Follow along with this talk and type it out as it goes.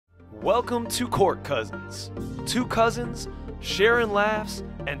Welcome to Court Cousins. Two cousins sharing laughs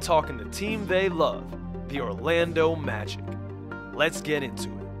and talking the team they love, the Orlando Magic. Let's get into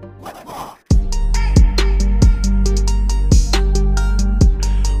it.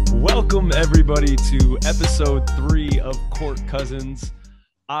 Welcome everybody to episode 3 of Court Cousins.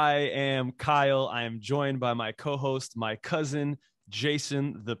 I am Kyle. I am joined by my co-host, my cousin,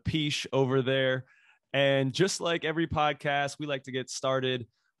 Jason, the Pich over there. And just like every podcast, we like to get started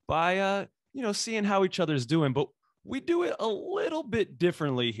by, seeing how each other's doing. But we do it a little bit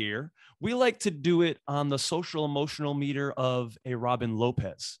differently here. We like to do it on the social emotional meter of a Robin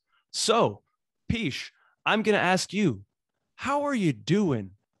Lopez. So, Pich, I'm going to ask you, how are you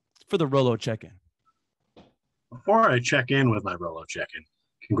doing for the Rolo check-in? Before I check in with my Rolo check-in,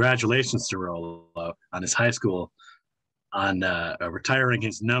 congratulations to Rolo on his high school on retiring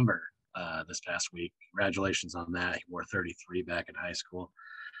his number this past week. Congratulations on that. He wore 33 back in high school.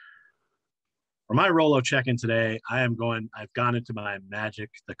 For my Rolo check-in today, I've gone into my Magic,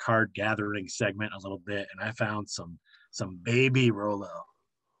 the card gathering segment a little bit, and I found some baby Rolo.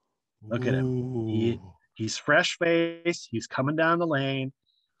 Look at him. He's fresh-faced. He's coming down the lane,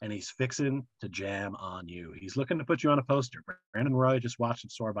 and he's fixing to jam on you. He's looking to put you on a poster. Brandon Roy just watched him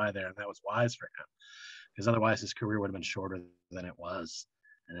soar by there, and that was wise for him, because otherwise his career would have been shorter than it was.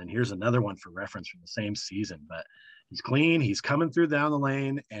 And then here's another one for reference from the same season. But he's clean. He's coming through down the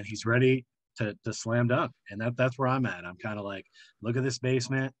lane, and he's ready to slam dunk. And that's where I'm at. I'm kind of like, look at this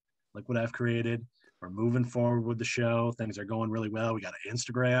basement. Look what I've created. We're moving forward with the show. Things are going really well. We got an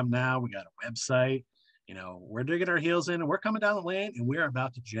Instagram now. We got a website. We're digging our heels in, and we're coming down the lane, and we're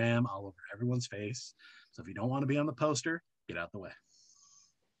about to jam all over everyone's face. So if you don't want to be on the poster, get out the way.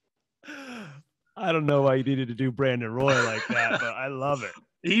 I don't know why you needed to do Brandon Roy like that, but I love it.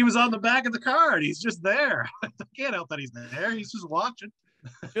 He was on the back of the card. He's just there. I can't help that he's there. He's just watching.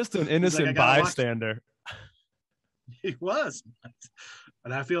 Just an innocent bystander. He was.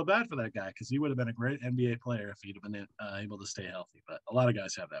 And I feel bad for that guy, because he would have been a great NBA player if he'd have been able to stay healthy. But a lot of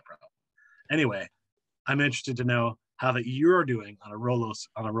guys have that problem. Anyway, I'm interested to know how that you're doing on a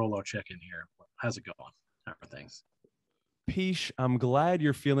Rolo check-in here. How's it going? How are things? Pich, I'm glad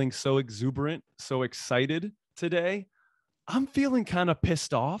you're feeling so exuberant, so excited today. I'm feeling kind of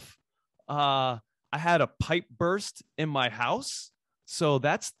pissed off. I had a pipe burst in my house, so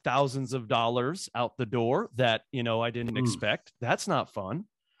that's thousands of dollars out the door that, I didn't expect. That's not fun.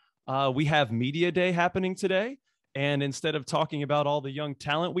 We have media day happening today, and instead of talking about all the young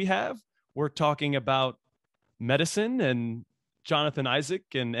talent we have, we're talking about medicine and Jonathan Isaac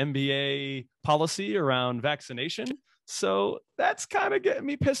and NBA policy around vaccination. So that's kind of getting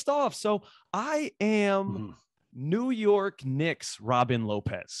me pissed off. So I am New York Knicks Robin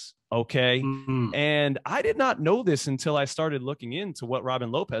Lopez. Okay. And I did not know this until I started looking into what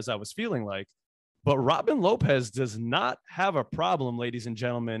Robin Lopez I was feeling like. But Robin Lopez does not have a problem, ladies and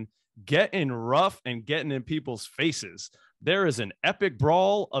gentlemen, getting rough and getting in people's faces. There is an epic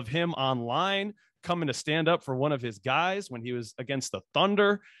brawl of him online coming to stand up for one of his guys when he was against the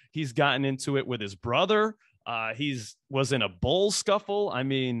Thunder. He's gotten into it with his brother. Was in a bull scuffle. I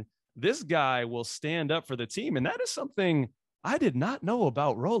mean, this guy will stand up for the team. And that is something I did not know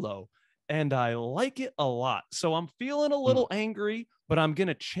about Rolo. And I like it a lot. So I'm feeling a little angry, but I'm going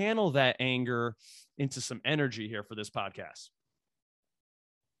to channel that anger into some energy here for this podcast.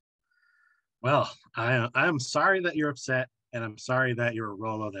 Well, I'm sorry that you're upset, and I'm sorry that you're a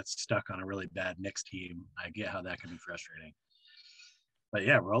Rolo that's stuck on a really bad Knicks team. I get how that can be frustrating. But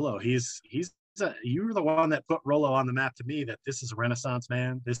yeah, Rolo, you were the one that put Rolo on the map to me, that this is a Renaissance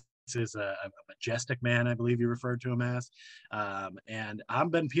man. This is a majestic man, I believe you referred to him as. And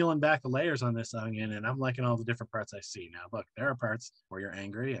I've been peeling back the layers on this onion, and I'm liking all the different parts I see. Now, look, there are parts where you're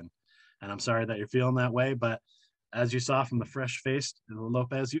angry, and I'm sorry that you're feeling that way. But as you saw from the fresh-faced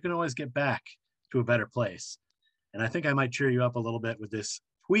Lopez, you can always get back to a better place. And I think I might cheer you up a little bit with this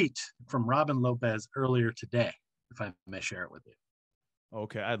tweet from Robin Lopez earlier today, if I may share it with you.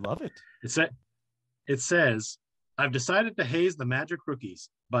 Okay, I love it. It says, I've decided to haze the Magic rookies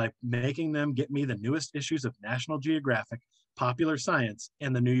by making them get me the newest issues of National Geographic, Popular Science,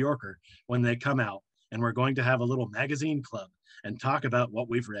 and The New Yorker when they come out, and we're going to have a little magazine club and talk about what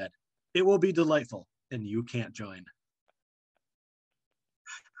we've read. It will be delightful, and you can't join.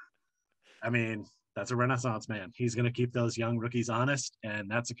 I mean, that's a Renaissance man. He's going to keep those young rookies honest, and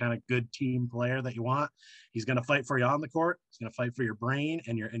that's the kind of good team player that you want. He's going to fight for you on the court. He's going to fight for your brain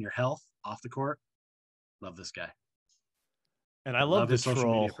and your health off the court. Love this guy. And I love his the social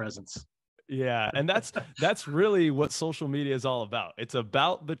troll. media presence. Yeah, and that's really what social media is all about. It's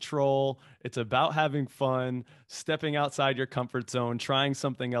about the troll, it's about having fun, stepping outside your comfort zone, trying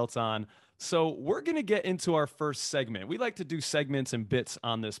something else on. So, we're going to get into our first segment. We like to do segments and bits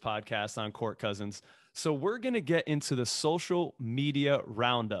on this podcast on Court Cousins. So, we're going to get into the social media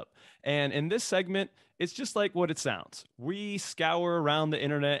roundup. And in this segment, it's just like what it sounds. We scour around the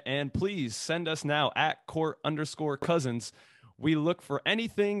internet, and please send us now at court_cousins. We look for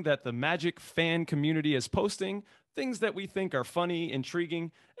anything that the Magic fan community is posting, things that we think are funny,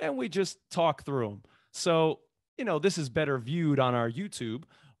 intriguing, and we just talk through them. So, this is better viewed on our YouTube,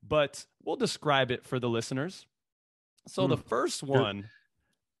 but we'll describe it for the listeners. So the first one,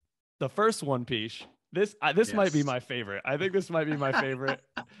 Pich, this Yes. might be my favorite. I think this might be my favorite.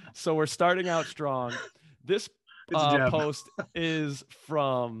 So we're starting out strong. This post is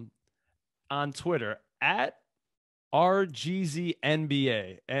from on Twitter at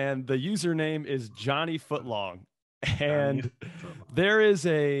RGZNBA, and the username is Johnny Footlong. And there is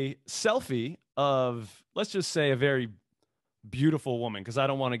a selfie of, let's just say, a very beautiful woman, because I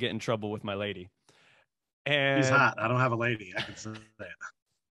don't want to get in trouble with my lady. And she's hot. I don't have a lady. I can say that.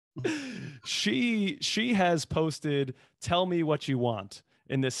 she has posted "Tell me what you want"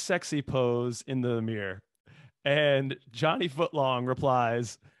 in this sexy pose in the mirror. And Johnny Footlong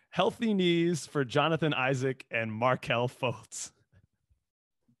replies, "Healthy knees for Jonathan Isaac and Markelle Fultz."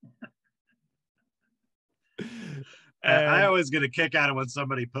 I always get a kick out of when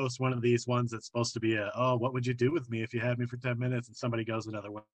somebody posts one of these ones that's supposed to be what would you do with me if you had me for 10 minutes, and somebody goes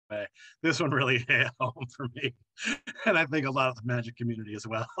another way. This one really hit home for me. And I think a lot of the Magic community as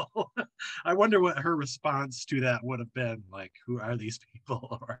well. I wonder what her response to that would have been. Like, who are these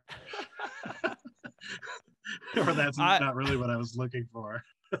people? Or that's not really what I was looking for.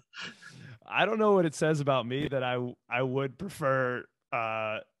 I don't know what it says about me that I would prefer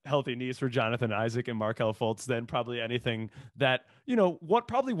healthy knees for Jonathan Isaac and Markelle Fultz than probably anything that, what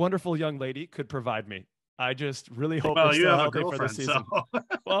probably wonderful young lady could provide me. I just really hope they're still healthy for the season. So.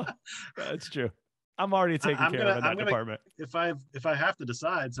 Well, that's true. I'm already taking care of in that department. If I have to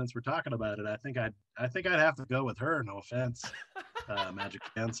decide, since we're talking about it, I think I'd have to go with her. No offense, Magic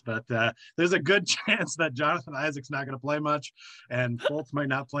fans, but there's a good chance that Jonathan Isaac's not going to play much, and Fultz might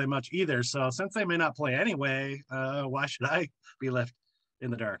not play much either. So since they may not play anyway, why should I be left in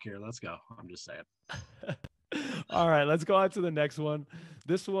the dark here? Let's go. I'm just saying. All right, let's go on to the next one.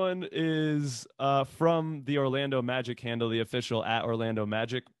 This one is from the Orlando Magic handle, the official at Orlando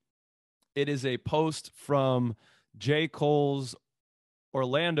Magic. It is a post from J. Cole's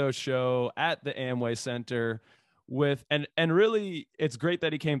Orlando show at the Amway Center with, and really, it's great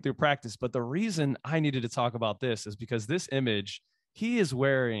that he came through practice. But the reason I needed to talk about this is because this image, he is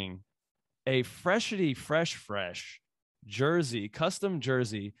wearing a fresh jersey, custom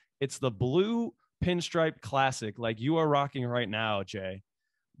jersey. It's the blue pinstripe classic, like you are rocking right now, Jay.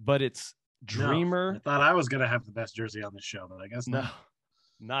 But it's Dreamer. No, I thought I was going to have the best jersey on this show, but I guess no.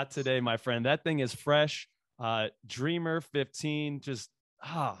 Not today, my friend. That thing is fresh. Dreamer 15. Just,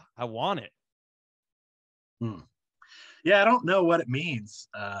 I want it. Yeah, I don't know what it means.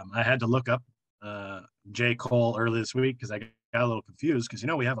 I had to look up J. Cole early this week because I got a little confused because,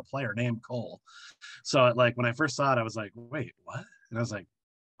 we have a player named Cole. So, when I first saw it, I was like, wait, what? And I was like,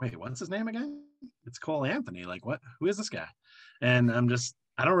 wait, what's his name again? It's Cole Anthony. Like, what? Who is this guy? And I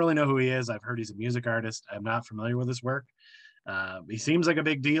don't really know who he is. I've heard he's a music artist. I'm not familiar with his work. He seems like a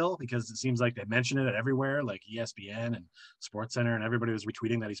big deal because it seems like they mention it everywhere, like ESPN and SportsCenter, and everybody was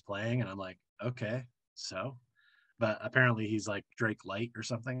retweeting that he's playing. And I'm like, okay, so, but apparently he's like Drake Light or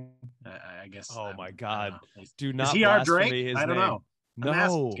something. I guess. Oh my God! Do not. Is he our Drake? His I don't name. know. No,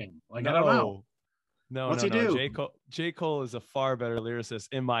 I don't know. No, what's he do? J. Cole is a far better lyricist,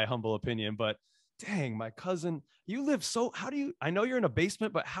 in my humble opinion. But dang, my cousin, you live I know you're in a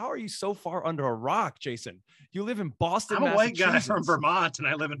basement, but how are you so far under a rock, Jason? You live in Boston, I'm a white guy from Vermont, and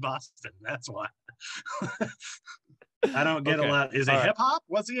I live in Boston. That's why. I don't get a lot. Is it hip hop?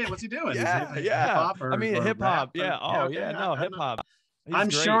 What's he doing? Yeah. Hip-hop or, hip hop. Yeah. Hip hop. I'm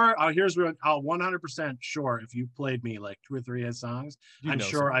great. Sure. Here's what I'll 100% sure. If you played me like 2 or 3 of his songs, I'm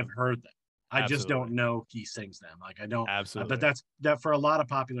sure I've heard them. I just don't know he sings them. Like I don't. Absolutely. But that for a lot of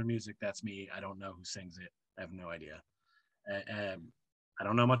popular music, that's me. I don't know who sings it. I have no idea. I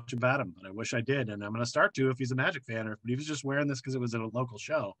don't know much about him, but I wish I did. And I'm going to start to if he's a Magic fan, or if he was just wearing this because it was at a local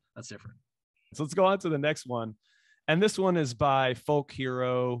show. That's different. So let's go on to the next one. And this one is by folk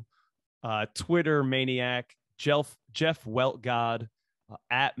hero, Twitter maniac, Jeff Weltgod,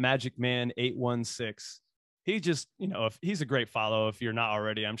 at MagicMan816. He just, if he's a great follow, if you're not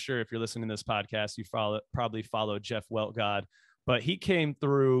already, I'm sure if you're listening to this podcast, you probably follow Jeff Weltgod, but he came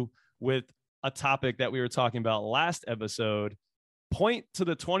through with a topic that we were talking about last episode. Point to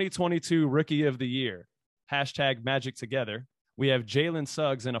the 2022 Rookie of the Year. Hashtag Magic Together. We have Jalen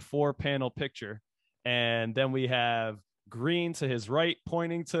Suggs in a 4-panel picture. And then we have Green to his right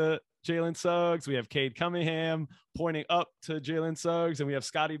pointing to Jalen Suggs. We have Cade Cunningham pointing up to Jalen Suggs. And we have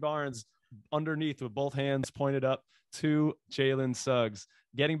Scotty Barnes underneath with both hands pointed up to Jalen Suggs.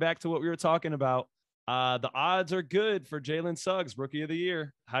 Getting back to what we were talking about, the odds are good for Jalen Suggs, Rookie of the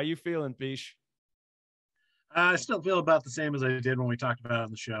Year. How you feeling, Pich? I still feel about the same as I did when we talked about it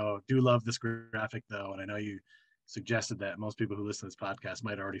on the show. Do love this graphic, though, and I know you suggested that most people who listen to this podcast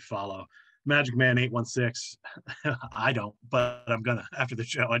might already follow Magic Man 816. I don't, but I'm gonna after the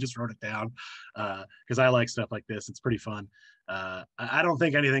show. I just wrote it down because I like stuff like this. It's pretty fun. I don't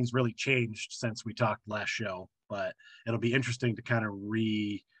think anything's really changed since we talked last show, but it'll be interesting to kind of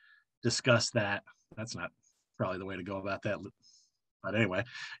discuss that. That's not probably the way to go about that. But anyway,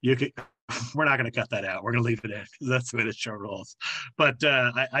 you could. We're not going to cut that out. We're going to leave it in because that's the way the show rolls. But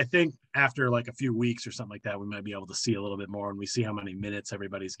I think after like a few weeks or something like that, we might be able to see a little bit more and we see how many minutes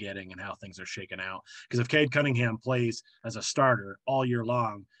everybody's getting and how things are shaking out. Because if Cade Cunningham plays as a starter all year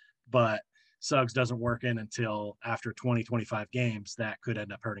long, but Suggs doesn't work in until after 20-25 games, that could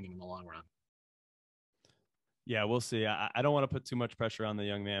end up hurting him in the long run. Yeah, we'll see. I don't want to put too much pressure on the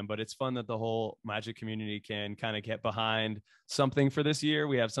young man, but it's fun that the whole Magic community can kind of get behind something for this year.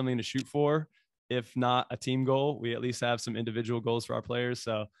 We have something to shoot for. If not a team goal, we at least have some individual goals for our players.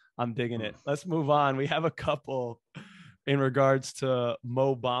 So I'm digging it. Let's move on. We have a couple in regards to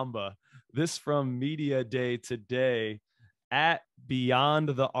Mo Bamba. This from Media Day Today at Beyond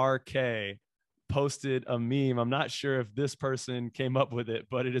the RK posted a meme. I'm not sure if this person came up with it,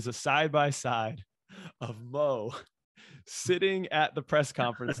 but it is a side-by-side of Mo sitting at the press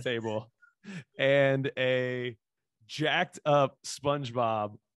conference table and a jacked up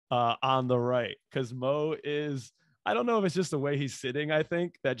SpongeBob on the right. Because Mo is, I don't know if it's just the way he's sitting, I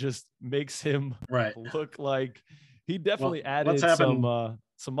think that just makes him look like he definitely added some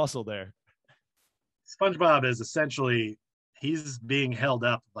muscle there. SpongeBob is essentially, he's being held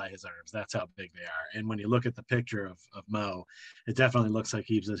up by his arms. That's how big they are. And when you look at the picture of Mo, it definitely looks like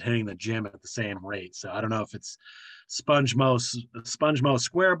he's hitting the gym at the same rate. So I don't know if it's Sponge Mo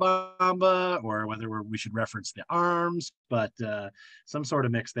Square Bamba or whether we should reference the arms, but some sort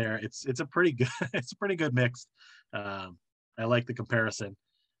of mix there. It's a pretty good it's a pretty good mix. I like the comparison,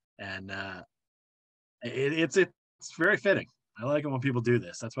 and it's very fitting. I like it when people do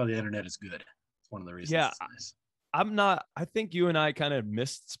this. That's why the internet is good. It's one of the reasons. Yeah. It's nice. I think you and I kind of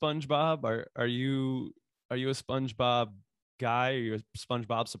missed SpongeBob. Are you a SpongeBob guy? Are you a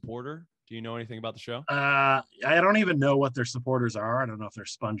SpongeBob supporter? Do you know anything about the show? I don't even know what their supporters are. I don't know if they're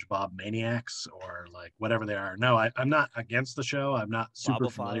SpongeBob maniacs or like whatever they are. No, I'm not against the show. I'm not super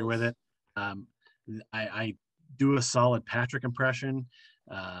familiar with it. I do a solid Patrick impression.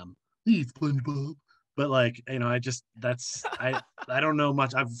 Hey, SpongeBob. But like, you know, I don't know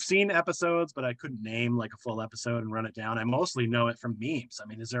much. I've seen episodes, but I couldn't name like a full episode and run it down. I mostly know it from memes. I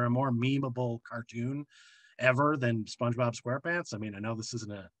mean, is there a more memeable cartoon ever than SpongeBob SquarePants? I mean, I know this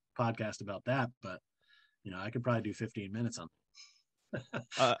isn't a podcast about that, but you know, I could probably do 15 minutes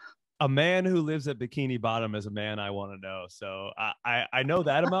on a man who lives at Bikini Bottom is a man I want to know. So I know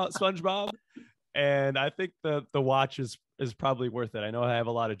that about SpongeBob. And I think the watch is probably worth it. I know I have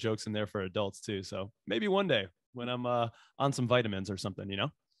a lot of jokes in there for adults too. So maybe one day when I'm on some vitamins or something, you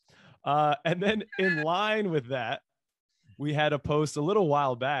know. And then in line with that, we had a post a little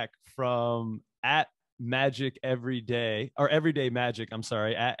while back from at Magic Everyday or Everyday Magic. I'm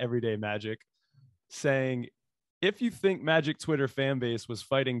sorry, at Everyday Magic, saying, if you think Magic Twitter fan base was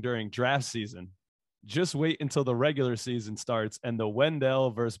fighting during draft season, just wait until the regular season starts and the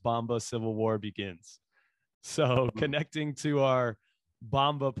Wendell versus Bamba civil war begins. So connecting to our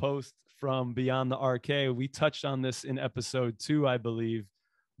Bamba post from Beyond the RK, we touched on this in episode 2, I believe,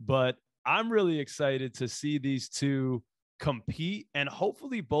 but I'm really excited to see these two compete and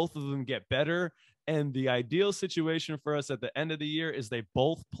hopefully both of them get better. And the ideal situation for us at the end of the year is they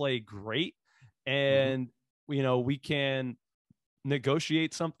both play great and, you know, we can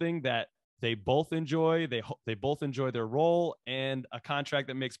negotiate something that they both enjoy. They both enjoy their role and a contract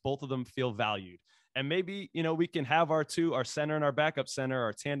that makes both of them feel valued. And maybe, you know, we can have our center and our backup center,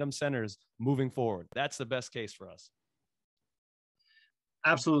 our tandem centers moving forward. That's the best case for us.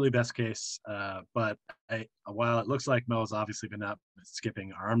 Absolutely best case. But while it looks like Mo's obviously been up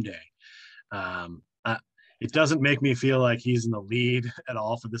skipping arm day, it doesn't make me feel like he's in the lead at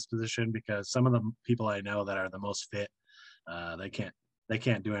all for this position because some of the people I know that are the most fit, they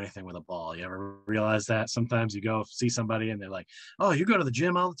can't do anything with a ball. You ever realize that? Sometimes you go see somebody and they're like, oh, you go to the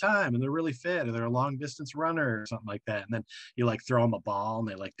gym all the time and they're really fit or they're a long distance runner or something like that. And then you like throw them a ball and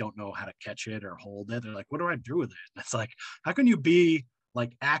they like don't know how to catch it or hold it. They're like, what do I do with it? And it's like, how can you be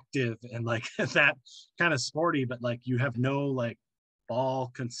like active and like that kind of sporty, but like you have no like ball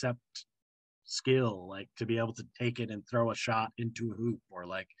concept skill like to be able to take it and throw a shot into a hoop or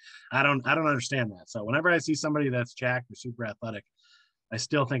like I don't understand that. So whenever I see somebody that's jacked or super athletic, I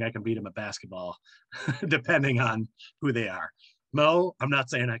still think I can beat him at basketball, depending on who they are. Mo, I'm not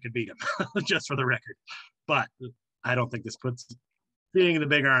saying I could beat him, just for the record, but I don't think this puts being the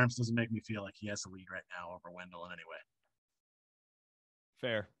big arms doesn't make me feel like he has the lead right now over Wendell in any way.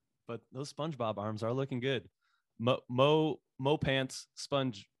 Fair, but those SpongeBob arms are looking good. Mo pants,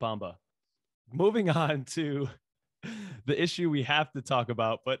 Sponge Bomba. Moving on to the issue we have to talk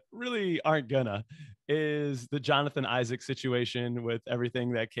about, but really aren't gonna, is the Jonathan Isaac situation with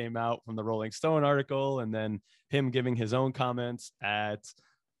everything that came out from the Rolling Stone article and then him giving his own comments at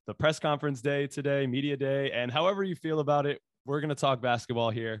the press conference day today, media day. And however you feel about it, we're going to talk basketball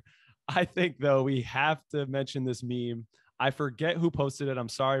here. I think, though, we have to mention this meme. I forget who posted it. I'm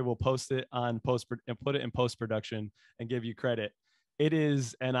sorry. We'll post it on post and put it in post production and give you credit. It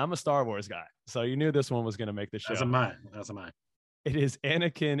is, and I'm a Star Wars guy, so you knew this one was going to make the show. As am I. As am I. It is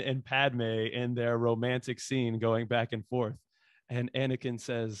Anakin and Padme in their romantic scene going back and forth. And Anakin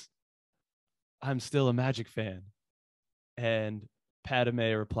says, I'm still a Magic fan. And Padme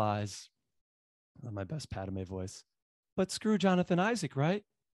replies, my best Padme voice, but screw Jonathan Isaac, right?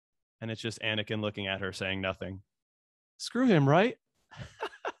 And it's just Anakin looking at her saying nothing. Screw him, right?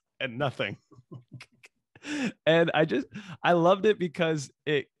 And nothing. And I loved it because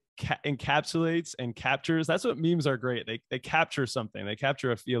it encapsulates and captures. That's what memes are great. They capture something. They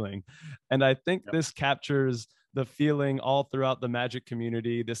capture a feeling. And I think this captures the feeling all throughout the Magic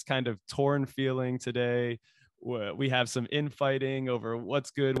community, this kind of torn feeling today. We have some infighting over what's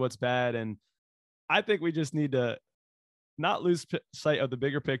good, what's bad. And I think we just need to not lose sight of the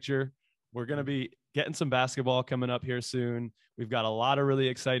bigger picture. We're going to be getting some basketball coming up here soon. We've got a lot of really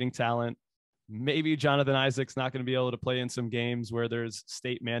exciting talent. Maybe Jonathan Isaac's not going to be able to play in some games where there's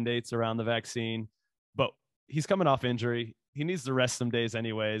state mandates around the vaccine, but he's coming off injury. He needs to rest some days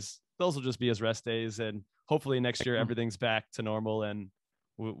anyways. Those will just be his rest days. And hopefully next year, everything's back to normal and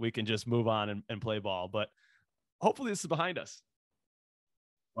we can just move on and play ball. But hopefully this is behind us.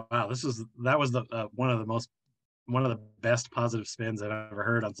 Wow. That was the one of the best positive spins I've ever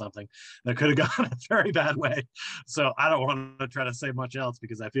heard on something that could have gone a very bad way. So I don't want to try to say much else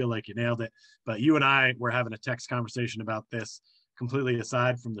because I feel like you nailed it. But you and I were having a text conversation about this completely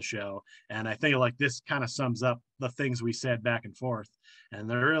aside from the show. And I think like this kind of sums up the things we said back and forth. And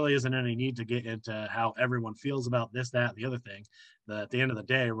there really isn't any need to get into how everyone feels about this, that, the other thing. At the end of the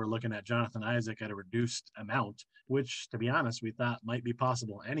day, we're looking at Jonathan Isaac at a reduced amount, which to be honest, we thought might be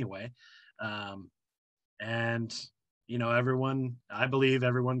possible anyway. And I believe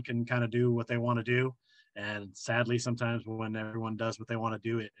everyone can kind of do what they want to do, and sadly sometimes when everyone does what they want to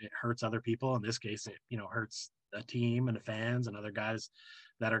do, it hurts other people. In this case, it hurts a team and the fans and other guys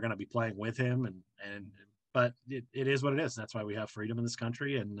that are going to be playing with him, but it is what it is. That's why we have freedom in this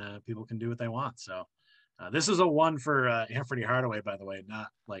country, and people can do what they want. So this is a one for Anthony Hardaway, by the way, not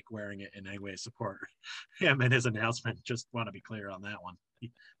like wearing it in any way support him and his announcement. Just want to be clear on that one.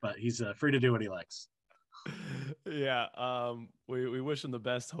 But he's free to do what he likes. Yeah, we wish him the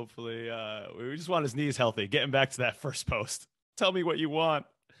best. Hopefully, we just want his knees healthy. Getting back to that first post, tell me what you want.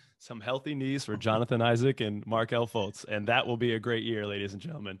 Some healthy knees for Jonathan Isaac and Markelle Fultz, and that will be a great year, ladies and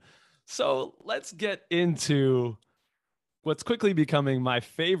gentlemen. So let's get into what's quickly becoming my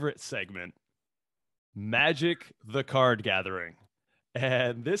favorite segment, Magic the Card Gathering.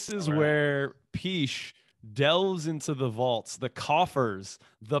 And this is where Pich delves into the vaults, the coffers,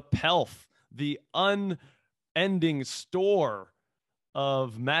 the pelf, the unending store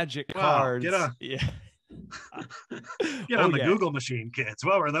of Magic cards. Get on, get on the Google machine, kids.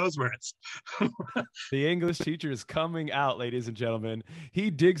 What were those words? The English teacher is coming out, ladies and gentlemen. He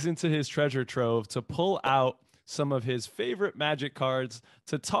digs into his treasure trove to pull out some of his favorite Magic cards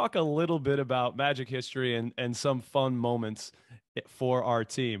to talk a little bit about Magic history and some fun moments for our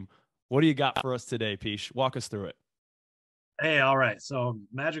team. What do you got for us today, Pich? Walk us through it. Hey, all right. So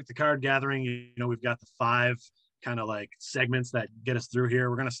Magic the Card Gathering, we've got the 5 kind of like segments that get us through here.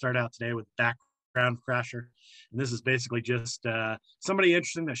 We're going to start out today with Background Crasher. And this is basically just somebody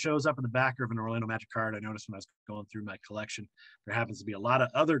interesting that shows up in the backer of an Orlando Magic card. I noticed when I was going through my collection, there happens to be a lot of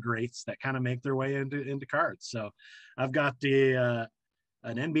other greats that kind of make their way into cards. So I've got an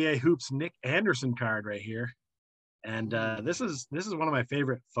NBA Hoops Nick Anderson card right here. And this is one of my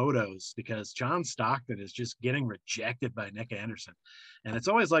favorite photos because John Stockton is just getting rejected by Nick Anderson, and it's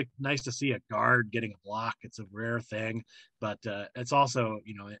always like nice to see a guard getting a block. It's a rare thing, but it's also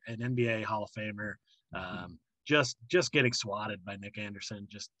an NBA Hall of Famer. Just getting swatted by Nick Anderson.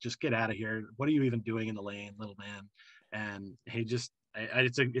 Just get out of here. What are you even doing in the lane, little man? And he just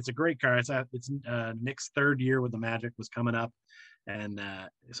it's a great card. It's Nick's third year with the Magic was coming up, and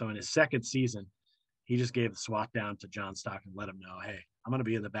so in his second season he just gave the swat down to John Stockton, let him know, hey, I'm going to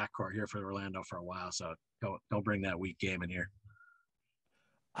be in the backcourt here for Orlando for a while, so don't bring that weak game in here.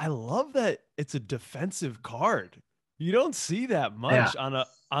 I love that it's a defensive card. You don't see that Yeah, much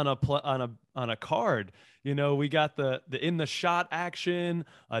on a card. We got the in the shot action,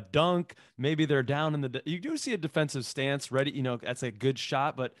 a dunk. Maybe they're down in the. You do see a defensive stance ready. That's a good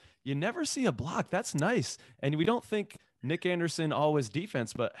shot, but you never see a block. That's nice, and we don't think Nick Anderson always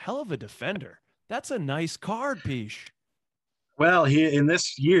defense, but hell of a defender. That's a nice card, Pich. well, he in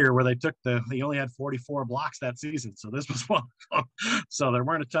this year where he only had 44 blocks that season, so this was one of them. So there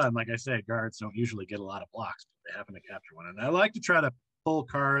weren't a ton. Like I say, guards don't usually get a lot of blocks, but they happen to capture one. And I like to try to pull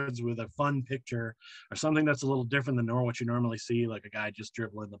cards with a fun picture or something that's a little different than what you normally see, like a guy just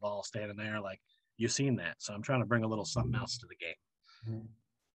dribbling the ball, standing there. Like you've seen that, so I'm trying to bring a little something else to the game.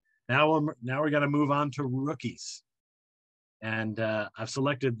 Now we got to move on to rookies, and I've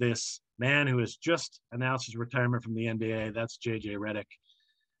selected this man who has just announced his retirement from the NBA. That's JJ Redick,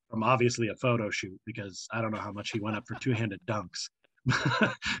 from obviously a photo shoot, because I don't know how much he went up for two-handed dunks.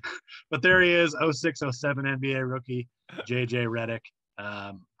 But there he is, 06-07 NBA rookie, JJ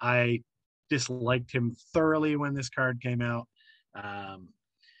Redick. I disliked him thoroughly when this card came out.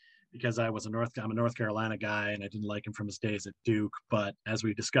 Because I'm a North Carolina guy and I didn't like him from his days at Duke. But as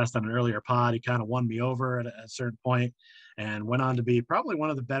we discussed on an earlier pod, he kind of won me over at a certain point and went on to be probably one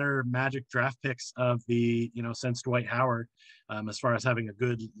of the better Magic draft picks of since Dwight Howard, as far as having a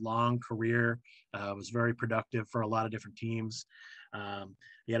good long career. Was very productive for a lot of different teams.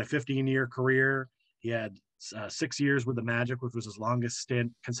 He had a 15-year career. He had 6 years with the Magic, which was his longest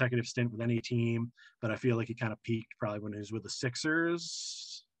consecutive stint with any team. But I feel like he kind of peaked probably when he was with the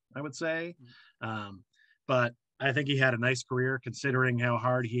Sixers, I would say. But I think he had a nice career considering how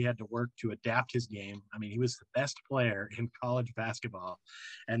hard he had to work to adapt his game. I mean, he was the best player in college basketball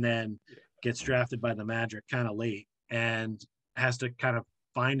and then gets drafted by the Magic kind of late and has to kind of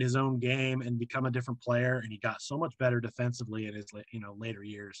find his own game and become a different player. And he got so much better defensively in his later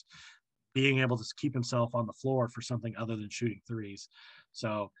years, being able to keep himself on the floor for something other than shooting threes.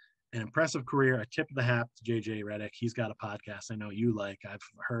 So an impressive career. I tip the hat to JJ Redick. He's got a podcast I know you like. I've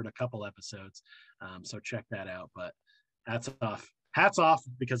heard a couple episodes, so check that out. But hats off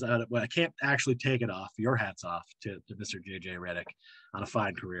because I can't actually take it off. Your hats off to Mr. JJ Redick on a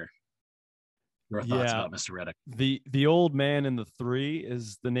fine career. Your thoughts about Mr. Redick? The old man in the three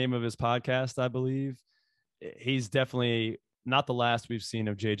is the name of his podcast, I believe. He's definitely not the last we've seen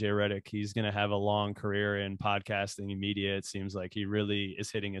of JJ Redick. He's going to have a long career in podcasting and media. It seems like he really is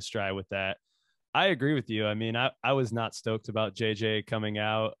hitting his stride with that. I agree with you. I mean, I was not stoked about JJ coming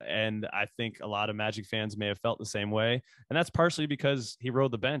out, and I think a lot of Magic fans may have felt the same way. And that's partially because he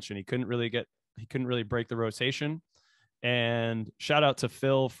rode the bench and he couldn't really break the rotation. And shout out to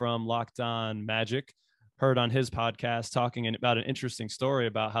Phil from Locked On Magic. Heard on his podcast talking about an interesting story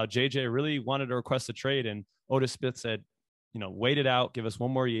about how JJ really wanted to request a trade, and Otis Smith said, wait it out, give us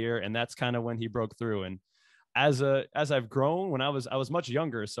one more year. And that's kind of when he broke through. And as I've grown, when I was much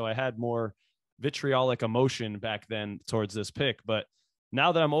younger, so I had more vitriolic emotion back then towards this pick. But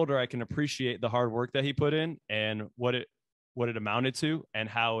now that I'm older, I can appreciate the hard work that he put in and what it amounted to and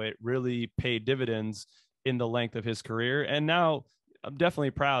how it really paid dividends in the length of his career. And now I'm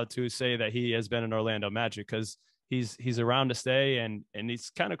definitely proud to say that he has been in Orlando Magic, because he's around to stay, and it's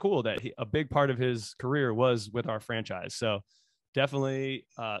kind of cool that a big part of his career was with our franchise. So definitely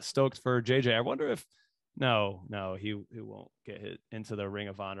stoked for JJ. I wonder if he won't get hit into the Ring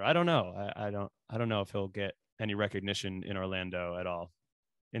of Honor. I don't know. I don't know if he'll get any recognition in Orlando at all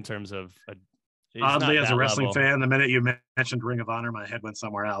in terms of oddly, as a wrestling fan, the minute you mentioned Ring of Honor, my head went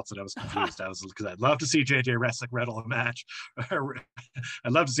somewhere else, and I was confused. Because I'd love to see JJ wrestle a match.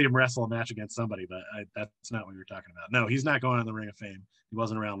 I'd love to see him wrestle a match against somebody, but that's not what you're talking about. No, he's not going in the Ring of Fame. He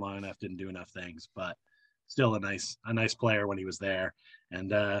wasn't around long enough, didn't do enough things, but still a nice player when he was there,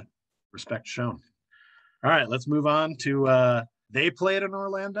 and respect shown. All right, let's move on to they played in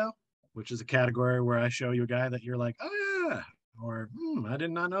Orlando, which is a category where I show you a guy that you're like, oh yeah, or I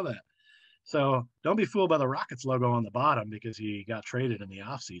did not know that. So don't be fooled by the Rockets logo on the bottom because he got traded in the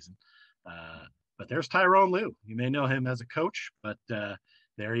offseason. But there's Tyrone Lue. You may know him as a coach, but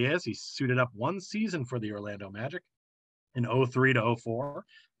there he is. He suited up one season for the Orlando Magic in 03 to 04,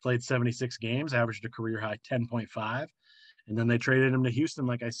 played 76 games, averaged a career high 10.5. And then they traded him to Houston.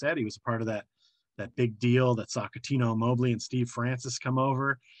 Like I said, he was a part of that big deal that saw Coutinho Mobley and Steve Francis come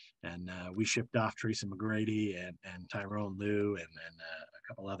over. And we shipped off Tracy McGrady and Tyrone Lue and a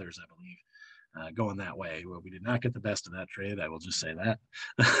couple others, I believe. Going that way. Well, we did not get the best of that trade. I will just say that.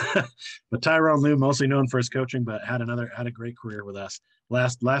 But Tyrone Lue, mostly known for his coaching, but had a great career with us.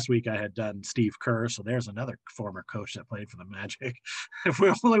 Last week I had done Steve Kerr, so there's another former coach that played for the Magic. If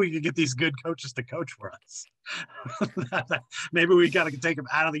we could get these good coaches to coach for us, maybe we got to take them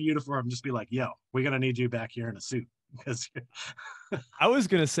out of the uniform and just be like, "Yo, we're gonna need you back here in a suit." Because I was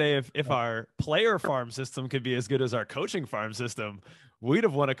gonna say if our player farm system could be as good as our coaching farm system, we'd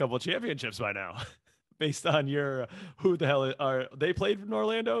have won a couple championships by now. Based on your who the hell are they played in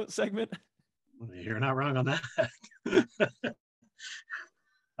Orlando segment? You're not wrong on that.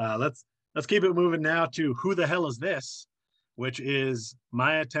 Let's keep it moving now to who the hell is this, which is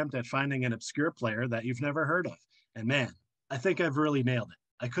my attempt at finding an obscure player that you've never heard of. And man, I think I've really nailed it.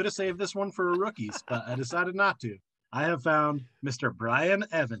 I could have saved this one for rookies, but I decided not to. I have found Mr. Brian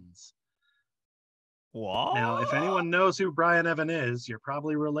Evans. What? Now, if anyone knows who Brian Evans is, you're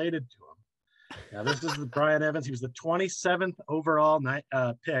probably related to him. Now, this is the Brian Evans. He was the 27th overall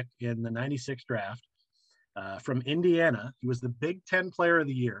pick in the 96 draft from Indiana. He was the Big Ten Player of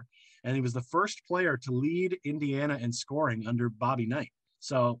the Year, and he was the first player to lead Indiana in scoring under Bobby Knight.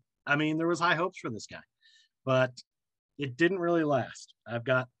 So, I mean, there was high hopes for this guy, but it didn't really last. I've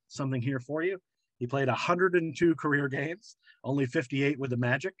got something here for you. He played 102 career games, only 58 with the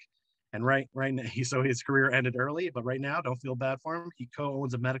Magic. And right now, so his career ended early, but right now, don't feel bad for him. He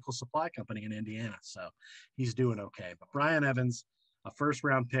co-owns a medical supply company in Indiana, so he's doing okay. But Brian Evans, a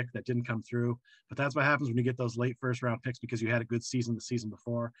first-round pick that didn't come through, but that's what happens when you get those late first-round picks because you had a good season the season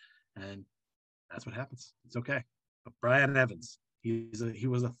before, and that's what happens. It's okay. But Brian Evans, he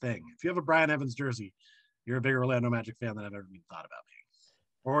was a thing. If you have a Brian Evans jersey, you're a bigger Orlando Magic fan than I've ever even thought about being,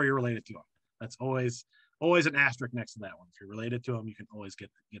 or you're related to him. That's always an asterisk next to that one. If you're related to him, you can always get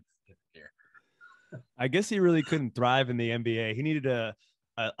the gear. I guess he really couldn't thrive in the NBA. He needed a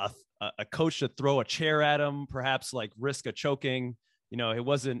coach to throw a chair at him, perhaps like risk a choking. You know, they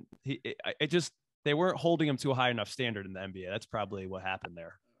weren't holding him to a high enough standard in the NBA. That's probably what happened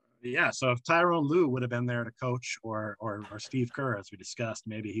there. Yeah, so if Tyrone Lue would have been there to coach or Steve Kerr, as we discussed,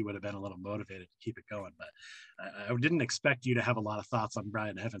 maybe he would have been a little motivated to keep it going. But I didn't expect you to have a lot of thoughts on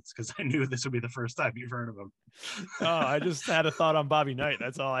Brian Evans because I knew this would be the first time you've heard of him. Oh, I just had a thought on Bobby Knight.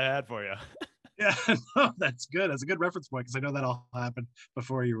 That's all I had for you. Yeah, no, that's good. That's a good reference point because I know that all happened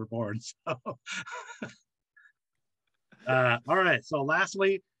before you were born. So, all right. So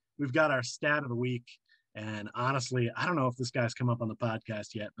lastly, we've got our stat of the week. And honestly, I don't know if this guy's come up on the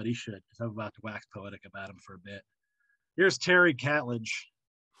podcast yet, but he should, because I'm about to wax poetic about him for a bit. Here's Terry Catledge.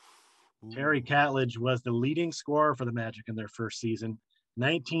 Ooh. Terry Catledge was the leading scorer for the Magic in their first season,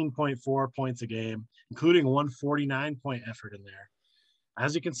 19.4 points a game, including 149-point effort in there.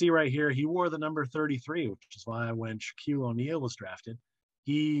 As you can see right here, he wore the number 33, which is why when Shaquille O'Neal was drafted,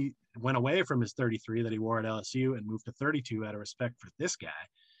 he went away from his 33 that he wore at LSU and moved to 32 out of respect for this guy.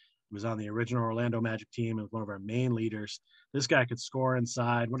 He was on the original Orlando Magic team and was one of our main leaders. This guy could score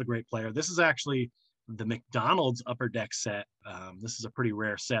inside. What a great player. This is actually the McDonald's Upper Deck set. This is a pretty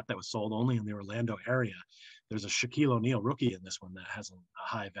rare set that was sold only in the Orlando area. There's a Shaquille O'Neal rookie in this one that has a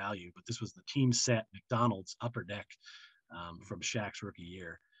high value, but this was the team set McDonald's Upper Deck from Shaq's rookie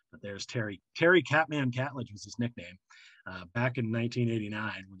year. But there's Terry Catman Catledge was his nickname. Back in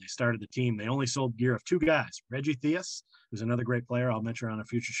 1989, when they started the team, they only sold gear of two guys, Reggie Theus, who's another great player I'll mention on a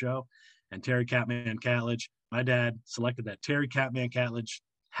future show, and Terry Catman Catledge. My dad selected that Terry Catman Catledge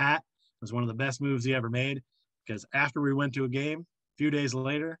hat. It was one of the best moves he ever made because after we went to a game, a few days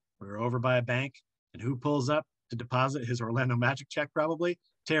later, we were over by a bank, and who pulls up to deposit his Orlando Magic check probably?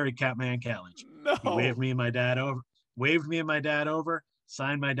 Terry Catman Catledge. No. He waved me and my dad over,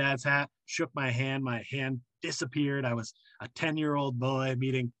 signed my dad's hat, shook my hand disappeared. I was a 10-year-old boy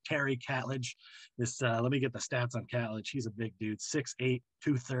meeting Terry Catledge. Let me get the stats on Catledge. He's a big dude, 6'8",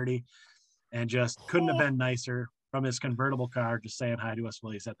 230, and just couldn't have been nicer from his convertible car, just saying hi to us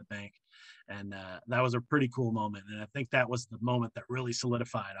while he's at the bank. And that was a pretty cool moment. And I think that was the moment that really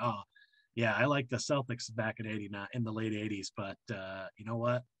solidified, oh, yeah, I like the Celtics back in '89, in the late 80s, but you know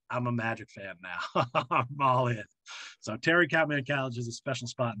what? I'm a Magic fan now. I'm all in. So Terry Catman Catledge is a special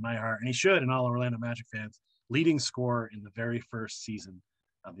spot in my heart, and he should in all Orlando Magic fans. Leading scorer in the very first season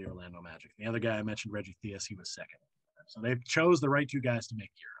of the Orlando Magic. The other guy I mentioned, Reggie Theus, he was second. So they chose the right two guys to make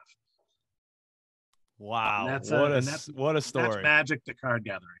gear And Wow. that's What a, and that's what a that's story. Magic the Card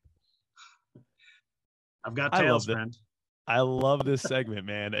Gathering. I've got I tales, love it. friend. I love this segment,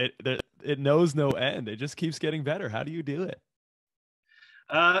 man. It knows no end. It just keeps getting better. How do you do it?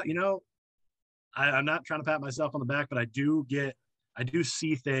 You know, I'm not trying to pat myself on the back, but I do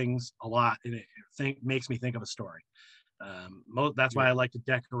see things a lot, and it makes me think of a story. That's why Yeah. I like to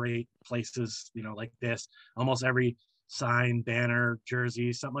decorate places, like this. Almost every sign, banner,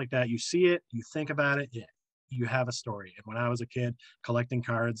 jersey, something like that. You see it, you think about it, you have a story. And when I was a kid collecting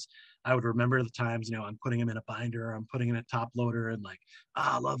cards, I would remember the times, I'm putting them in a binder, I'm putting in a top loader, and like,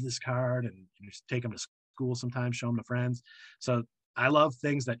 I love this card, and just take them to school sometimes, show them to friends. So I love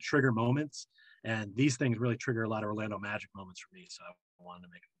things that trigger moments, and these things really trigger a lot of Orlando Magic moments for me. So I wanted to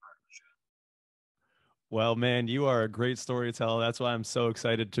make it part of the show. Well, man, you are a great storyteller. That's why I'm so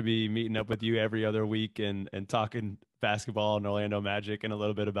excited to be meeting up with you every other week and talking basketball and Orlando Magic and a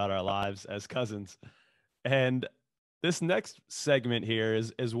little bit about our lives as cousins. And this next segment here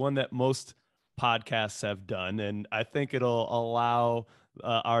is one that most podcasts have done, and I think it'll allow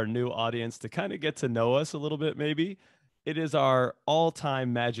our new audience to kind of get to know us a little bit. Maybe it is our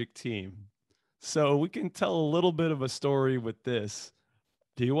all-time Magic team, so we can tell a little bit of a story with this.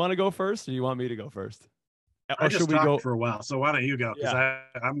 Do you want to go first, or do you want me to go first, I or just should we talked go? for a while, so why don't you go? Because Yeah,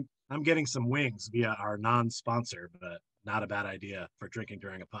 I'm getting some wings via our non-sponsor, but not a bad idea for drinking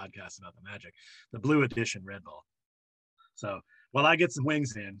during a podcast about the Magic, the Blue Edition Red Bull. So while I get some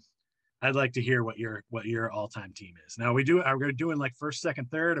wings in, I'd like to hear what your all-time team is. Now are we doing like first,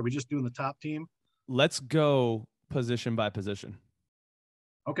 second, third? Are we just doing the top team? let's go position by position.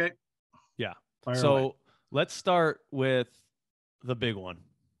 Okay, Yeah. fire away. So let's start with the big one.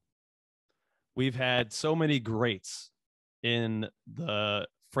 We've had so many greats in the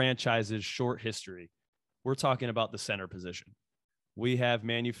franchise's short history. We're talking about the center position. We have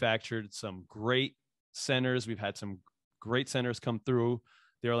manufactured some great centers. We've had some great centers come through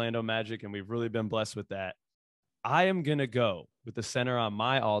the Orlando Magic, and we've really been blessed with that. I am going to go with the center on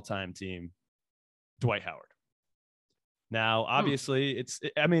my all time team, Dwight Howard. Now, Hmm. obviously,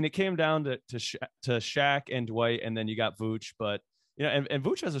 I mean, it came down to Shaq and Dwight, and then you got Vooch, but and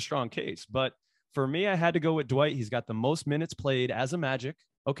Vooch has a strong case. But for me, I had to go with Dwight. He's got the most minutes played as a Magic.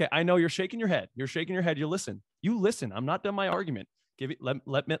 Okay, I know you're shaking your head. You're shaking your head. You listen. You listen. I'm not done my argument. Give it. Let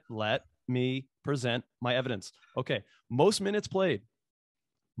me present my evidence. Okay, most minutes played,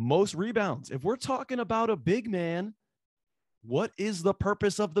 most rebounds. If we're talking about a big man, what is the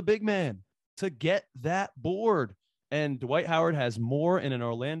purpose of the big man? To get that board. And Dwight Howard has more in an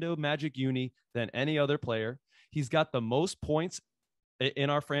Orlando Magic uni than any other player. He's got the most points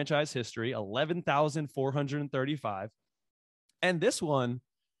in our franchise history, 11,435. And this one,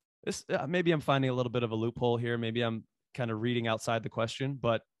 maybe I'm finding a little bit of a loophole here. Maybe I'm kind of reading outside the question,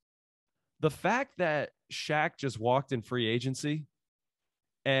 but the fact that Shaq just walked in free agency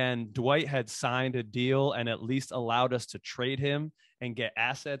and Dwight had signed a deal and at least allowed us to trade him and get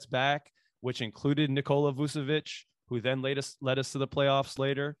assets back, which included Nikola Vucevic, who then led us to the playoffs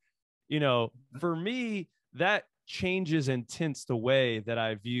later. For me, that changes and tints the way that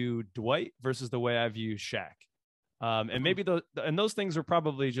I view Dwight versus the way I view Shaq. And maybe those things are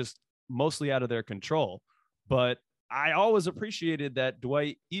probably just mostly out of their control. But I always appreciated that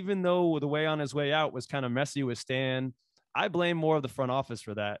Dwight, even though the way on his way out was kind of messy with Stan, I blame more of the front office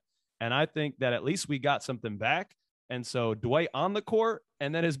for that. And I think that at least we got something back. And so Dwight on the court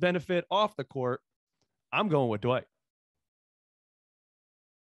and then his benefit off the court, I'm going with Dwight.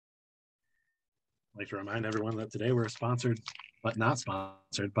 I'd like to remind everyone that today we're sponsored, but not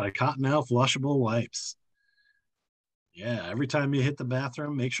sponsored, by Cottonelle Flushable Wipes. Yeah, every time you hit the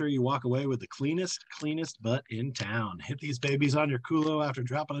bathroom, make sure you walk away with the cleanest butt in town. Hit these babies on your culo after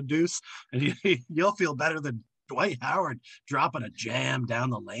dropping a deuce, and you'll feel better than Dwight Howard dropping a jam down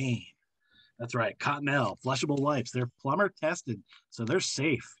the lane. That's right, Cottonelle Flushable Wipes. They're plumber tested, so they're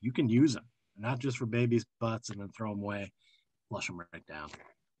safe. You can use them. They're not just for babies' butts and then throw them away. Flush them right down.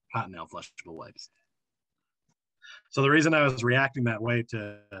 Cottonelle Flushable Wipes. So the reason I was reacting that way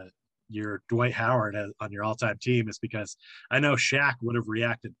to your Dwight Howard on your all-time team is because I know Shaq would have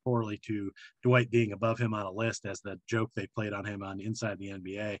reacted poorly to Dwight being above him on a list, as the joke they played on him on Inside the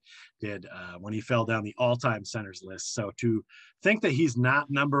NBA did when he fell down the all-time centers list. So to think that he's not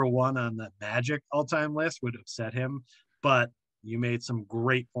number one on the Magic all-time list would upset him. But you made some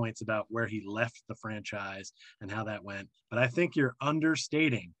great points about where he left the franchise and how that went. But I think you're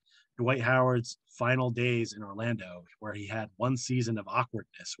understating Dwight Howard's final days in Orlando, where he had one season of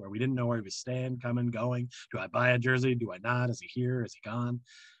awkwardness, where we didn't know where he was staying, coming, going. Do I buy a jersey? Do I not? Is he here? Is he gone?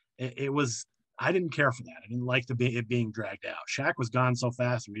 It was, I didn't care for that. I didn't like it being dragged out. Shaq was gone so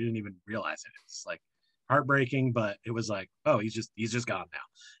fast, we didn't even realize it. It's like heartbreaking, but it was like, oh, he's just gone now.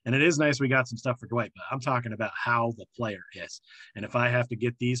 And it is nice we got some stuff for Dwight, but I'm talking about how the player is. And if I have to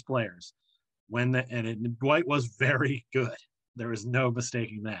get these players Dwight was very good. There is no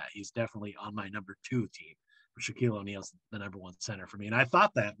mistaking that. He's definitely on my number 2 team. Shaquille O'Neal's the number 1 center for me. And I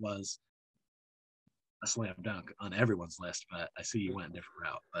thought that was a slam dunk on everyone's list, but I see you went a different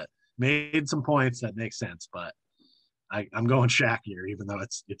route. But made some points that make sense. But I'm going Shaq here, even though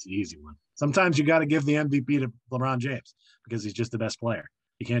it's an easy one. Sometimes you got to give the MVP to LeBron James because he's just the best player.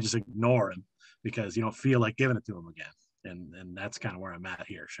 You can't just ignore him because you don't feel like giving it to him again. And that's kind of where I'm at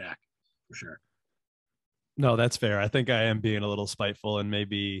here, Shaq, for sure. No, that's fair. I think I am being a little spiteful and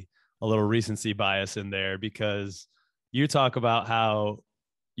maybe a little recency bias in there, because you talk about how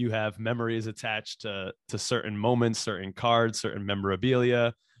you have memories attached to certain moments, certain cards, certain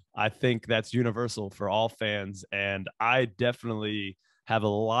memorabilia. I think that's universal for all fans. And I definitely have a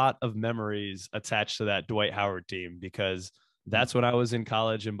lot of memories attached to that Dwight Howard team, because that's when I was in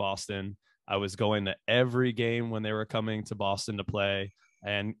college in Boston. I was going to every game when they were coming to Boston to play,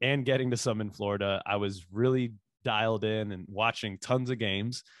 and getting to some in Florida. I was really dialed in and watching tons of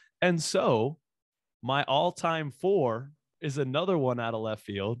games. And so my all-time 4 is another one out of left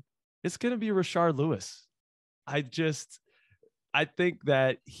field. It's going to be Rashard Lewis. I think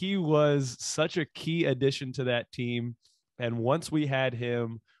that he was such a key addition to that team. And once we had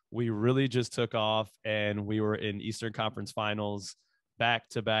him, we really just took off, and we were in Eastern Conference Finals back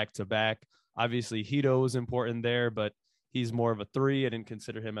to back to back. Obviously, Hito was important there, but he's more of a 3. I didn't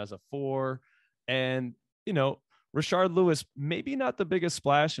consider him as a 4. And, Rashard Lewis, maybe not the biggest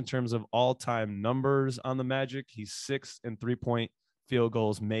splash in terms of all-time numbers on the Magic. He's 6th in 3-point field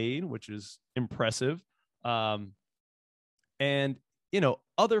goals made, which is impressive. And,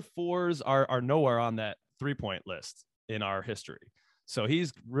 other 4s are nowhere on that 3-point list in our history. So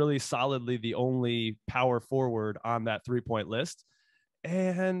he's really solidly the only power forward on that 3-point list.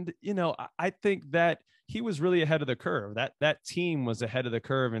 And, I think that he was really ahead of the curve. That team was ahead of the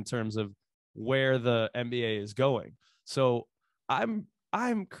curve in terms of where the NBA is going. So I'm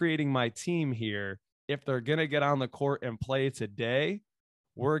creating my team here. If they're going to get on the court and play today,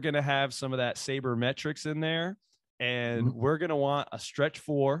 we're going to have some of that sabermetrics in there, and we're going to want a stretch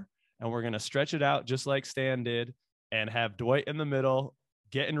 4, and we're going to stretch it out just like Stan did, and have Dwight in the middle,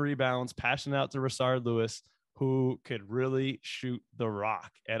 getting rebounds, passing out to Rashard Lewis, who could really shoot the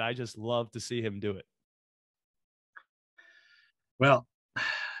rock. And I just love to see him do it. Well, you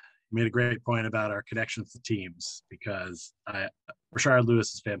made a great point about our connections to teams, because Rashard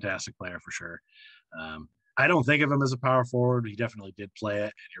Lewis is a fantastic player for sure. I don't think of him as a power forward. He definitely did play it,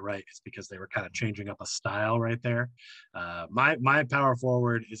 and you're right. It's because they were kind of changing up a style right there. My power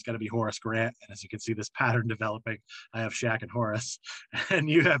forward is going to be Horace Grant, and as you can see this pattern developing, I have Shaq and Horace, and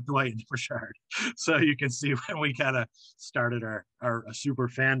you have Dwight and Rashard. So you can see when we kind of started our super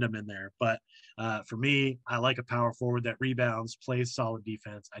fandom in there. But for me, I like a power forward that rebounds, plays solid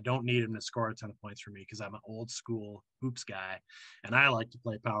defense. I don't need him to score a ton of points for me because I'm an old school hoops guy, and I like to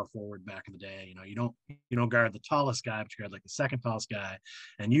play power forward back in the day. You don't guard the tallest guy, but you guard like the second tallest guy,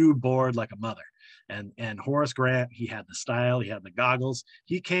 and you board like a mother. And Horace Grant, he had the style, he had the goggles.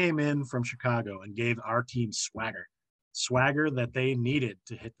 He came in from Chicago and gave our team swagger that they needed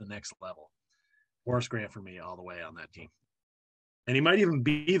to hit the next level. Horace Grant for me all the way on that team. And he might even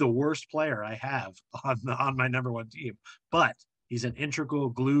be the worst player I have on my number 1 team, but he's an integral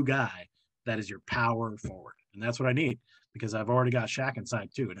glue guy that is your power forward. And that's what I need, because I've already got Shaq inside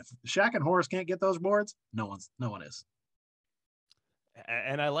too. And if Shaq and Horace can't get those boards, no one is.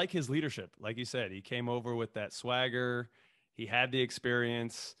 And I like his leadership. Like you said, he came over with that swagger. He had the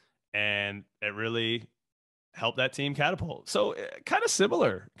experience, and it really helped that team catapult. So kind of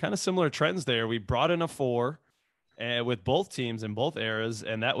similar trends there. We brought in a 4 with both teams in both eras,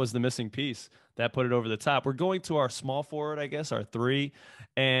 and that was the missing piece that put it over the top. We're going to our small forward, I guess, our 3.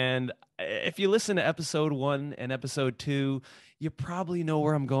 And if you listen to episode 1 and episode 2, you probably know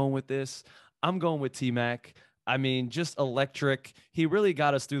where I'm going with this. I'm going with T-Mac. I mean, just electric. He really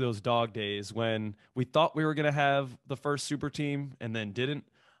got us through those dog days when we thought we were going to have the first super team and then didn't,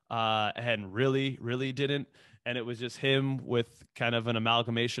 and really, really didn't. And it was just him with kind of an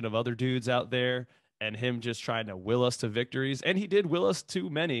amalgamation of other dudes out there, and him just trying to will us to victories. And he did will us to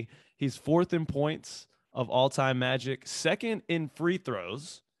many. He's 4th in points of all-time Magic, 2nd in free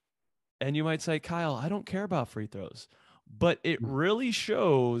throws. And you might say, Kyle, I don't care about free throws. But it really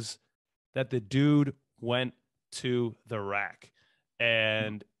shows that the dude went to the rack.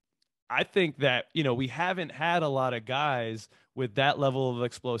 And I think that, we haven't had a lot of guys with that level of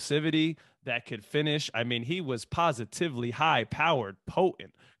explosivity that could finish. I mean, he was positively high-powered,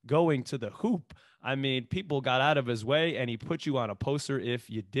 potent, going to the hoop. I mean, people got out of his way and he put you on a poster if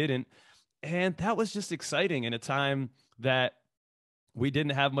you didn't. And that was just exciting in a time that we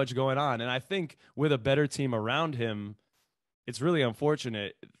didn't have much going on. And I think with a better team around him, it's really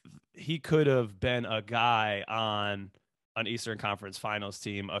unfortunate. He could have been a guy on an Eastern Conference Finals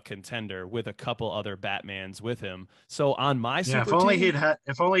team, a contender with a couple other Batmans with him. So on my Yeah, super team,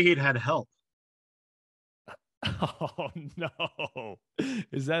 if only he'd had help. oh no.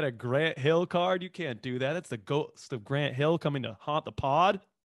 Is that a Grant Hill card? You can't do that. It's the ghost of Grant Hill coming to haunt the pod.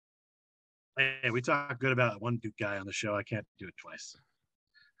 Hey, we talk good about one Duke guy on the show. I can't do it twice.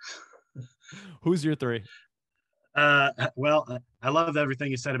 Who's your three? I love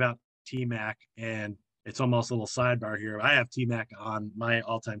everything you said about T Mac, and it's almost a little sidebar here. I have T Mac on my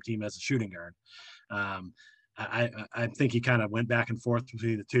all-time team as a shooting guard. Um, I think he kind of went back and forth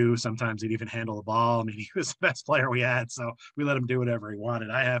between the two. Sometimes he'd even handle the ball. I mean, he was the best player we had, so we let him do whatever he wanted.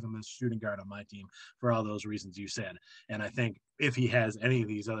 I have him as shooting guard on my team for all those reasons you said. And I think if he has any of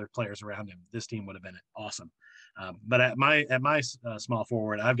these other players around him, this team would have been awesome. But at my small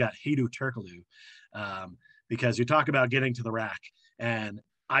forward, I've got Hedo Turkoglu, because you talk about getting to the rack, and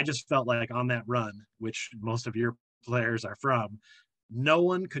I just felt like on that run, which most of your players are from, no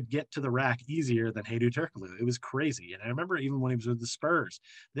one could get to the rack easier than Hedo Turkoglu. It was crazy. And I remember even when he was with the Spurs,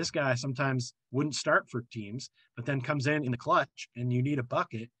 this guy sometimes wouldn't start for teams, but then comes in the clutch and you need a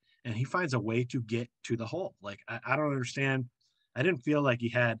bucket and he finds a way to get to the hole. Like, I don't understand. I didn't feel like he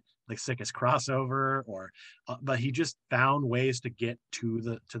had like sickest crossover but he just found ways to get to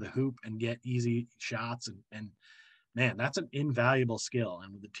the hoop and get easy shots. And man, that's an invaluable skill.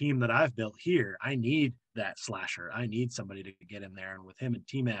 And with the team that I've built here, I need that slasher. I need somebody to get in there. And with him and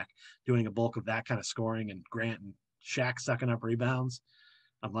T-Mac doing a bulk of that kind of scoring, and Grant and Shaq sucking up rebounds,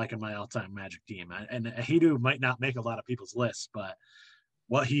 I'm liking my all-time Magic team. And Hedo might not make a lot of people's lists, but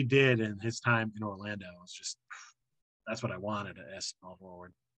what he did in his time in Orlando was just, that's what I wanted as small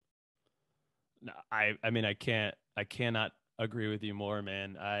forward. No, I mean, I cannot agree with you more,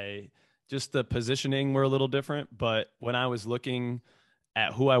 man. Just the positioning were a little different, but when I was looking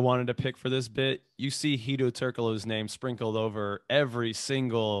at who I wanted to pick for this bit, you see Hedo Turkoglu's name sprinkled over every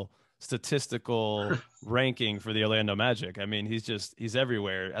single statistical ranking for the Orlando Magic. I mean, he's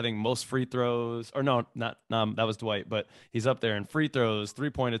everywhere. I think most free throws, or no, not that was Dwight, but he's up there in free throws,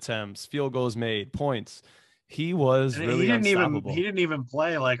 3-point attempts, field goals made, points. He was And really he unstoppable. didn't even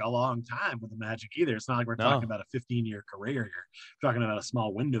play like a long time with the Magic either. It's not like we're talking No, about a 15-year career here. We're talking about a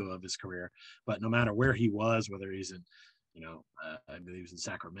small window of his career. But no matter where he was, whether he's in, I believe he was in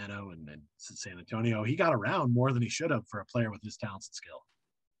Sacramento and San Antonio, he got around more than he should have for a player with his talents and skill.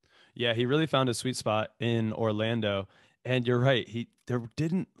 yeah, he really found a sweet spot in Orlando. And you're right, there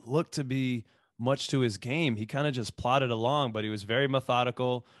didn't look to be much to his game. He kind of just plodded along, but he was very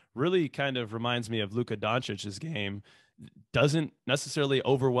methodical. Really kind of reminds me of Luka Doncic's game. Doesn't necessarily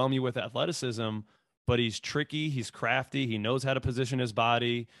overwhelm you with athleticism, but he's tricky, he's crafty, he knows how to position his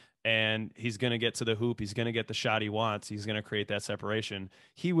body, and he's going to get to the hoop. He's going to get the shot he wants. He's going to create that separation.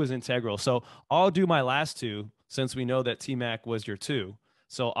 He was integral. So I'll do my last two since we know that T Mac was your two.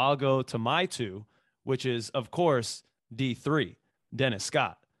 So I'll go to my two, which is, of course, D3, Dennis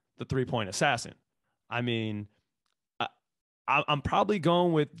Scott, the 3-point assassin. I mean, I, I'm probably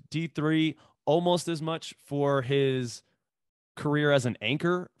going with D3 almost as much for his career as an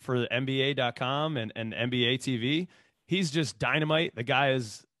anchor for NBA.com and NBA TV. He's just dynamite. The guy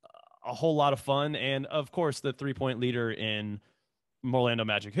is a whole lot of fun. And of course, the 3-point leader in Orlando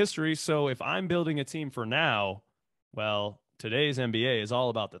Magic history. So if I'm building a team for now, well, today's NBA is all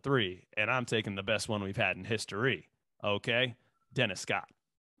about the three, and I'm taking the best one we've had in history. Okay. Dennis Scott.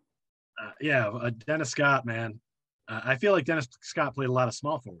 Dennis Scott, man. I feel like Dennis Scott played a lot of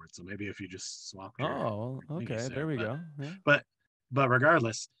small forward, so maybe if you just swapped Oh, your okay. there, There we go. Yeah. but but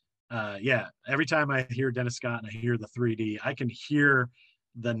regardless, every time I hear Dennis Scott and I hear the 3D, I can hear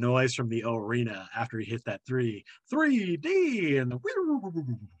the noise from the arena after he hit that 3D, and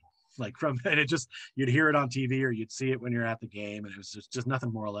the like from and it just you'd hear it on TV or you'd see it when you're at the game, and it was just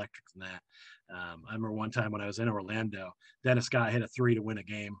nothing more electric than that. I remember one time when I was in Orlando, Dennis Scott hit a 3 to win a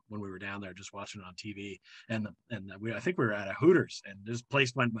game when we were down there just watching it on TV, I think we were at a Hooters, and this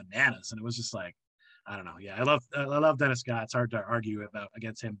place went bananas, and it was just like, I don't know. Yeah, I love Dennis Scott. It's hard to argue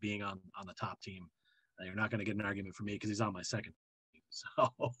against him being on the top team. You're not going to get an argument from me because he's on my second team.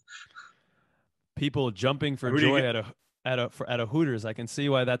 So People jumping for who do you joy get? at a Hooters. I can see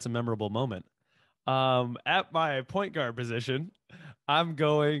why that's a memorable moment. At my point guard position, I'm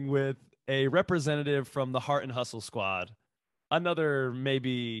going with a representative from the Heart and Hustle squad. Another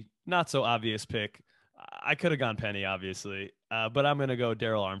maybe not so obvious pick. I could have gone Penny, obviously, but I'm going to go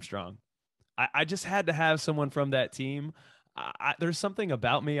Daryl Armstrong. I just had to have someone from that team. There's something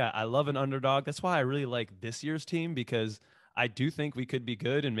about me. I love an underdog. That's why I really like this year's team because I do think we could be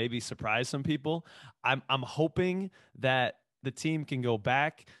good and maybe surprise some people. I'm hoping that the team can go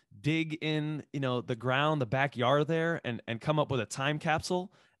back, dig in, the ground, the backyard there, and come up with a time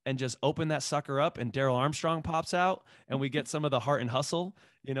capsule and just open that sucker up and Daryl Armstrong pops out and we get some of the heart and hustle.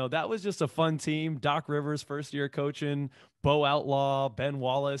 That was just a fun team. Doc Rivers, first year coaching, Bo Outlaw, Ben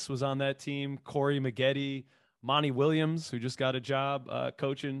Wallace was on that team, Corey Maggette, Monty Williams, who just got a job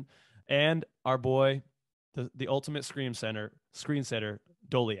coaching, and our boy, the ultimate screen setter,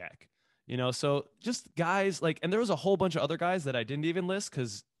 Doliak. So just guys like, and there was a whole bunch of other guys that I didn't even list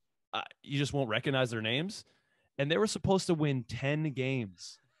because you just won't recognize their names. And they were supposed to win 10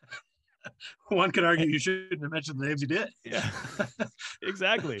 games. One could argue you shouldn't have mentioned the names you did. Yeah,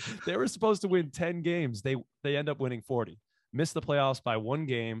 exactly. They were supposed to win 10 games. They end up winning 40. Missed the playoffs by one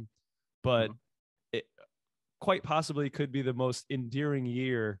game, but it quite possibly could be the most endearing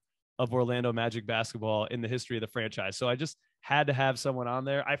year of Orlando Magic basketball in the history of the franchise. So I just had to have someone on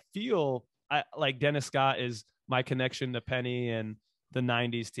there. I feel like Dennis Scott is my connection to Penny and the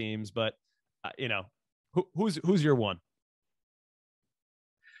 90s teams, but who's your one?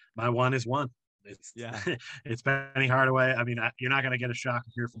 My one is one. It's Yeah. It's Penny Hardaway. I mean, you're not going to get a shock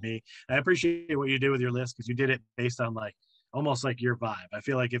here from me. I appreciate what you did with your list because you did it based on like almost like your vibe. I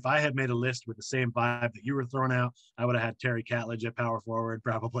feel like if I had made a list with the same vibe that you were throwing out, I would have had Terry Catledge at power forward,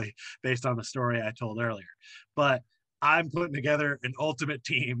 probably based on the story I told earlier. But I'm putting together an ultimate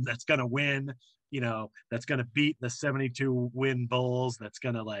team that's going to win, that's going to beat the 72 win Bulls, that's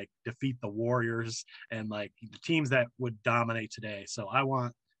going to like defeat the Warriors and like the teams that would dominate today. So I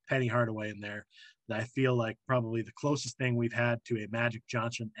want Penny Hardaway in there. I feel like probably the closest thing we've had to a Magic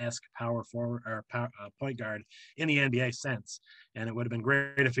Johnson-esque power forward or point guard in the NBA since. And it would have been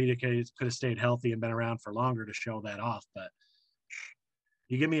great if he could have stayed healthy and been around for longer to show that off. But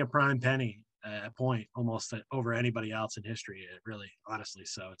you give me a prime Penny point almost over anybody else in history, really, honestly.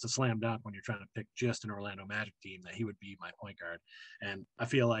 So it's a slam dunk when you're trying to pick just an Orlando Magic team that he would be my point guard. And I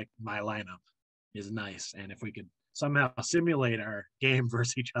feel like my lineup is nice. And if we could somehow simulate our game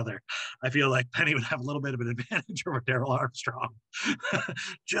versus each other, I feel like Penny would have a little bit of an advantage over Daryl Armstrong,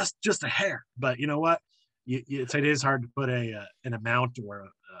 just a hair. But you know what? It is hard to put an amount or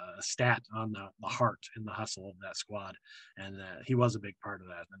a stat on the heart and the hustle of that squad, and he was a big part of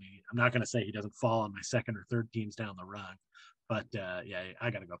that. I mean, I'm not going to say he doesn't fall on my second or third teams down the run, but yeah,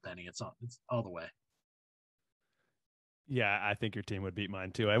 I got to go Penny. It's all the way. Yeah, I think your team would beat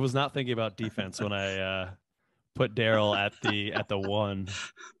mine too. I was not thinking about defense when I put Daryl at the one.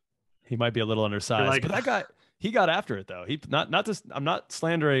 He might be a little undersized, like, but that guy, he got after it though. He not just, I'm not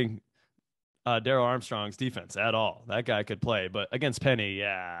slandering Daryl Armstrong's defense at all. That guy could play, but against Penny,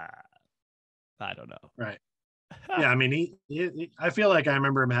 yeah, I don't know. Right. Yeah, I mean, I feel like I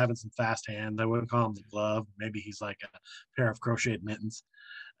remember him having some fast hands. I wouldn't call him the glove. Maybe he's like a pair of crocheted mittens.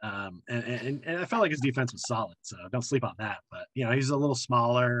 And I felt like his defense was solid, so don't sleep on that. But he's a little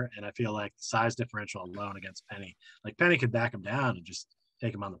smaller, and I feel like the size differential alone against Penny, like Penny could back him down and just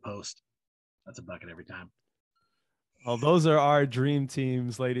take him on the post. That's a bucket every time. Well, those are our dream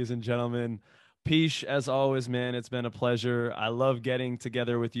teams, ladies and gentlemen. Pich, as always, man, it's been a pleasure. I love getting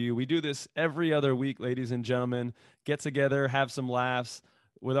together with you. We do this every other week, ladies and gentlemen. Get together, have some laughs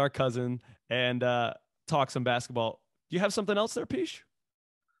with our cousin, and talk some basketball. Do you have something else there, Pich?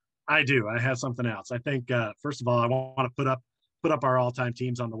 I do. I have something else. I think first of all, I want to put up our all-time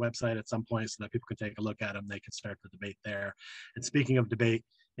teams on the website at some point so that people can take a look at them. They can start the debate there. And speaking of debate,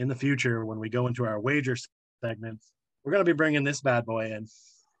 in the future, when we go into our wager segments, we're going to be bringing this bad boy in.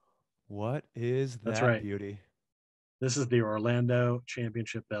 What is that? That's right. Beauty? This is the Orlando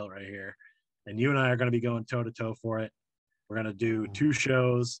championship belt right here. And you and I are going to be going toe-to-toe for it. We're going to do 2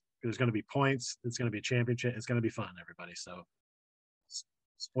 shows. There's going to be points. It's going to be a championship. It's going to be fun, everybody. So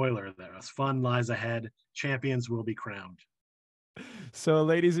spoiler there. Fun lies ahead. Champions will be crowned. So,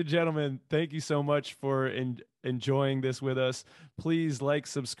 ladies and gentlemen, thank you so much for enjoying this with us. Please like,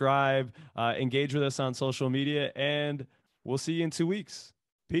 subscribe, engage with us on social media, and we'll see you in 2 weeks.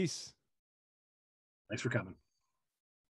 Peace. Thanks for coming.